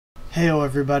Heyo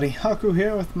everybody, Haku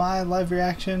here with my live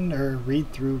reaction, or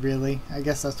read-through really. I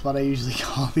guess that's what I usually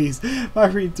call these. My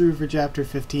read-through for chapter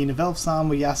 15 of Elf-san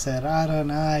with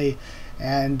Yaserarenai.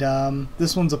 And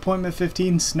this one's Appointment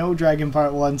 15, Snow Dragon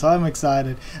Part 1, so I'm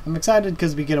excited. I'm excited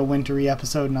because we get a wintry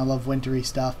episode and I love wintry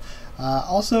stuff.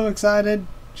 Also excited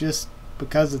just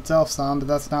because it's Elf-san, but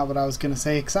that's not what I was going to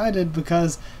say. Excited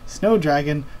because Snow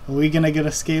Dragon, are we going to get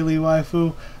a scaly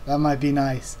waifu? That might be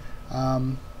nice.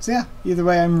 So yeah, either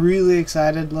way, I'm really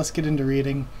excited. Let's get into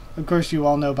reading. Of course, you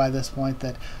all know by this point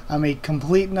that I'm a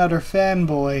complete and utter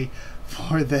fanboy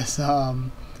for this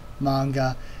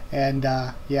manga. And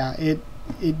yeah, it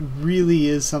really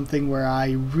is something where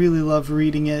I really love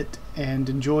reading it and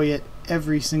enjoy it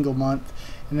every single month.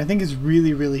 And I think it's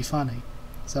really, really funny.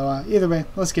 So either way,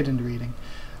 let's get into reading.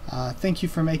 Thank you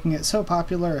for making it so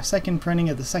popular. A second printing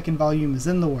of the second volume is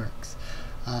in the works.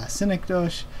 Cynic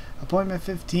Dosh, Appointment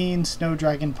 15, Snow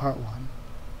Dragon Part 1.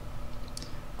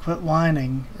 Quit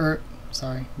whining.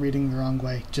 Sorry, reading the wrong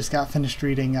way. Just got finished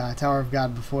reading Tower of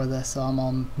God before this, so I'm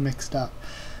all mixed up.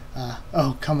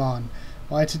 Oh, come on.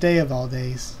 Why today of all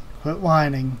days? Quit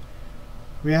whining.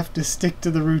 We have to stick to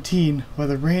the routine.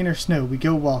 Whether rain or snow, we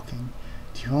go walking.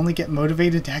 Do you only get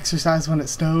motivated to exercise when it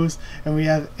snows? And we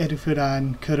have Erufuda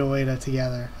and Kuroeda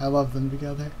together. I love them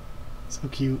together. So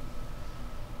cute.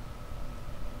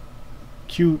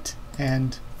 Cute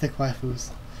and thick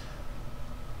waifus.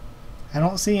 I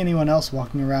don't see anyone else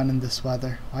walking around in this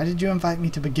weather. Why did you invite me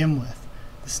to begin with?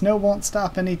 The snow won't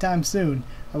stop anytime soon.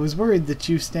 I was worried that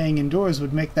you staying indoors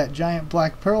would make that giant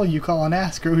black pearl you call an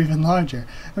ass grow even larger.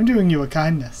 I'm doing you a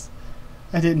kindness.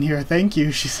 I didn't hear a thank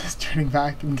you, she says, turning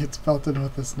back and gets pelted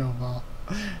with a snowball.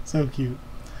 So cute.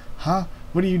 Huh?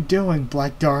 What are you doing,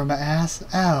 black Dharma ass?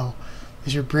 Ow.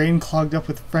 Is your brain clogged up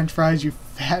with french fries, you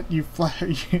french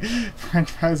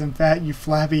fries and fat, you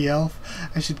flabby elf?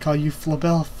 I should call you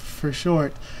Flabelf for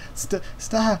short.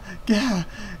 Stop! Yeah!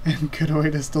 And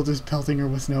Kuroeda still just pelting her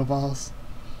with snowballs.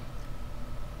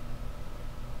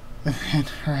 And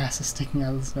her ass is sticking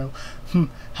out of the snow.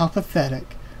 How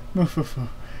pathetic. Moofufu.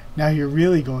 Now you're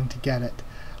really going to get it.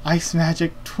 Ice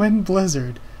Magic Twin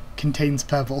Blizzard contains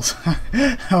pebbles.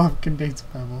 I love contains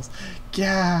pebbles.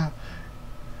 Yeah!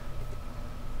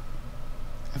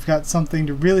 I've got something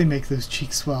to really make those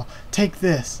cheeks swell. Take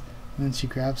this! And then she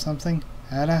grabs something.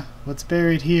 Ada, what's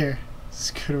buried here? This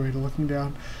is Kuroeda looking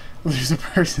down. There's a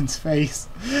person's face.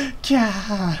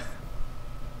 Yeah!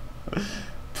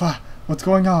 What's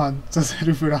going on? Says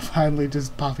Erufuda, finally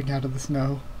just popping out of the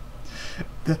snow.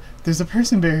 There's a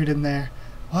person buried in there.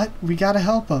 What? We gotta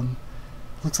help them.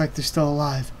 Looks like they're still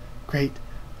alive. Great.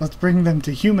 Let's bring them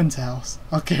to Human's house.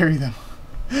 I'll carry them.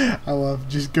 I love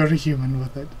just go to Human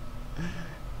with it.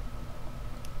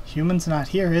 Human's not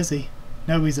here, is he?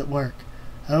 No, he's at work.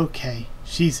 Okay,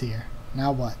 she's here.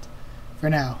 Now what? For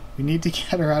now, we need to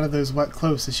get her out of those wet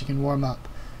clothes so she can warm up.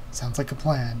 Sounds like a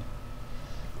plan.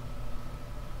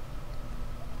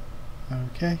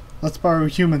 Okay, let's borrow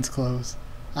Human's clothes.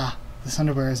 Ah, this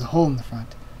underwear has a hole in the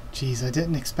front. Geez, I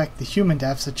didn't expect the Human to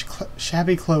have such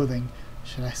shabby clothing.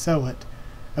 Should I sew it?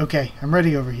 Okay, I'm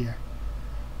ready over here.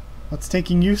 What's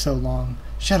taking you so long?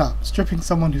 Shut up! Stripping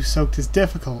someone who's soaked is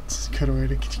difficult.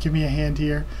 Kuroeda, can you give me a hand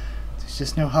here? There's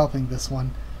just no helping this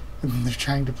one. And then they're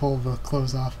trying to pull the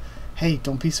clothes off. Hey,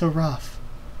 don't be so rough.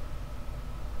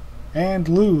 And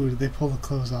lewd, they pull the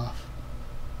clothes off.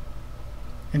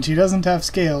 And she doesn't have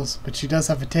scales, but she does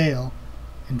have a tail.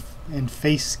 And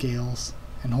face scales.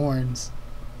 And horns.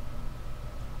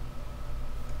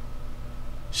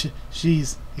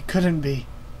 Jeez, it couldn't be.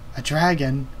 A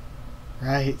dragon?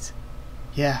 Right.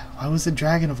 Yeah, why was a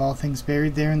dragon of all things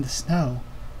buried there in the snow?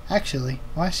 Actually,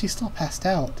 why is she still passed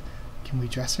out? Can we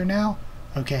dress her now?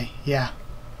 Okay, yeah.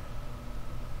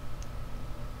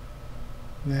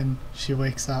 Then she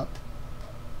wakes up.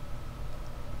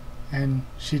 And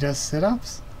she does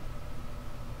sit-ups?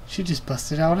 She just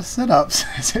busted out of sit-ups.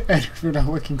 Erufuda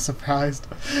looking surprised.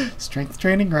 Strength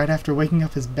training right after waking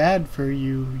up is bad for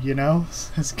you, you know?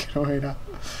 Says Kuroeda.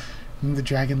 And the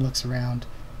dragon looks around.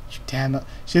 Damn it.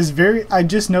 She has I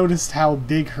just noticed how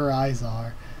big her eyes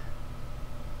are.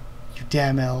 You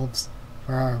damn elves.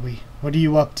 Where are we? What are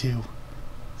you up to?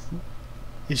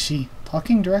 Is she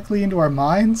talking directly into our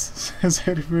minds? Says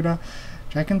Erufuda.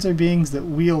 Dragons are beings that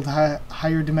wield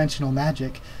higher dimensional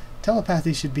magic.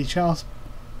 Telepathy should be child's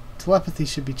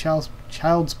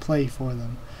play for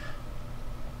them.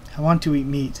 I want to eat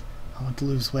meat. I want to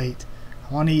lose weight.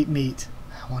 I want to eat meat.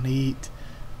 I want to eat.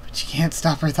 She can't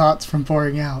stop her thoughts from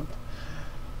pouring out.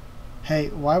 Hey,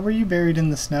 why were you buried in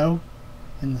the snow?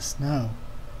 In the snow.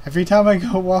 Every time I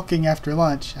go walking after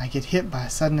lunch, I get hit by a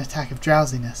sudden attack of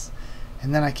drowsiness.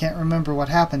 and then I can't remember what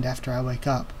happened after I wake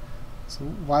up. So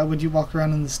why would you walk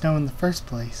around in the snow in the first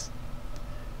place?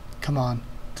 Come on,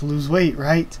 to lose weight,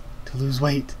 right? To lose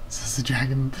weight, says the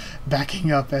dragon,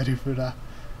 backing up Erufuda.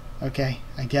 Okay,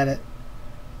 I get it.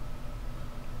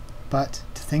 But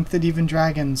to think that even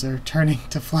dragons are turning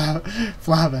to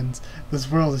flavins,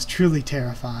 this world is truly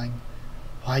terrifying.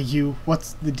 Why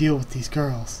what's the deal with these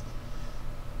girls?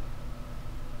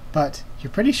 But you're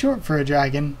pretty short for a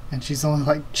dragon, and she's only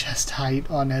like chest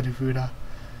height on Erufuda.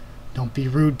 Don't be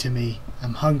rude to me,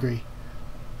 I'm hungry.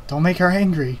 Don't make her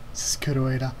angry, says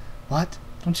Kuroeda. What?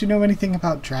 Don't you know anything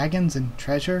about dragons and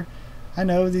treasure? I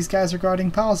know, these guys are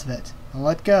guarding piles of it. Now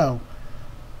let go.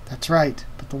 That's right,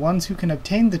 but the ones who can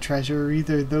obtain the treasure are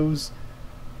either those...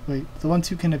 the ones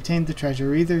who can obtain the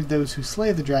treasure are either those who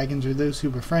slay the dragons or those who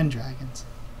befriend dragons.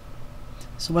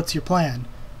 So what's your plan?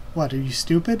 What, are you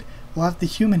stupid? We'll have the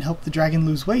human help the dragon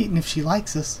lose weight, and if she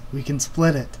likes us, we can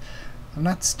split it. I'm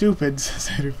not stupid, says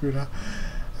Erufuda.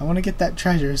 I want to get that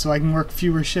treasure so I can work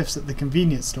fewer shifts at the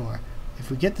convenience store. If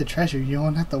we get the treasure, you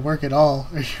won't have to work at all.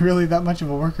 Are you really that much of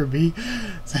a worker bee?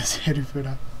 Says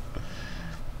Erufuda.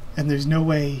 And there's no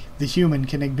way the human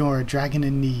can ignore a dragon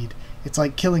in need. It's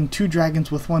like killing 2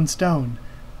 dragons with 1 stone.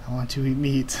 I want to eat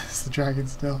meat, says the dragon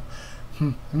still.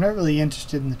 I'm not really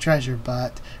interested in the treasure,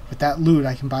 but with that loot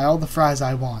I can buy all the fries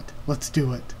I want. Let's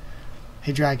do it.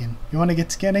 Hey dragon, you want to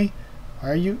get skinny?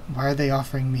 Why are they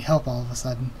offering me help all of a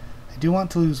sudden? I do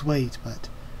want to lose weight, but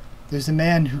there's a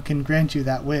man who can grant you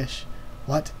that wish.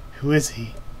 What? Who is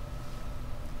he?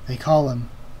 They call him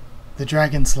the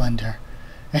Dragon Slender.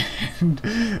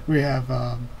 And we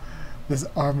have this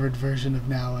armored version of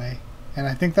Naue. And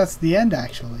I think that's the end,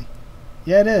 actually.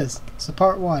 Yeah, it is. So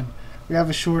part 1. We have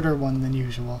a shorter one than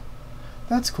usual.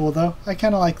 That's cool, though. I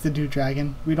kind of like the new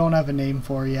dragon. We don't have a name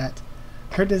for her yet.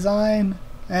 Her design?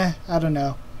 I don't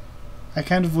know. I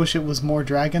kind of wish it was more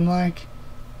dragon-like.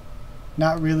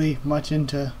 Not really much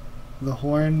into the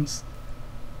horns.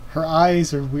 Her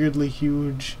eyes are weirdly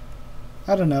huge.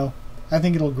 I don't know. I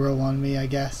think it'll grow on me, I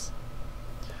guess.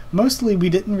 Mostly, we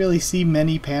didn't really see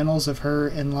many panels of her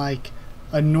in, like,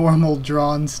 a normal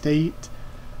drawn state.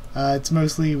 It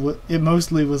mostly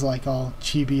was, like, all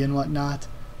chibi and whatnot.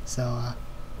 So,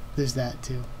 there's that,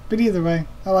 too. But either way,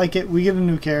 I like it. We get a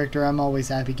new character. I'm always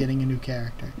happy getting a new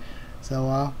character.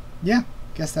 So, yeah,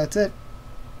 guess that's it.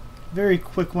 Very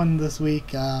quick one this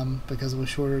week, because it was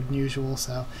shorter than usual.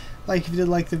 So, if you did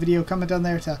like the video, comment down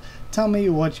there to tell me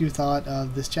what you thought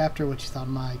of this chapter, what you thought of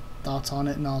my thoughts on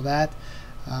it and all that.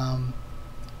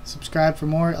 Subscribe for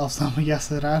more. Also,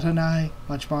 Yaserarenai,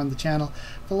 much more on the channel.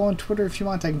 Follow on Twitter if you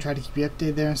want. I can try to keep you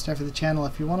updated there and stuff for the channel.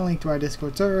 If you want a link to our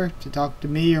Discord server to talk to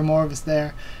me or more of us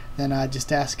there, then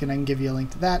just ask and I can give you a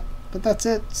link to that. But that's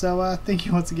it. So thank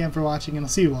you once again for watching, and I'll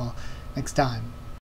see you all next time.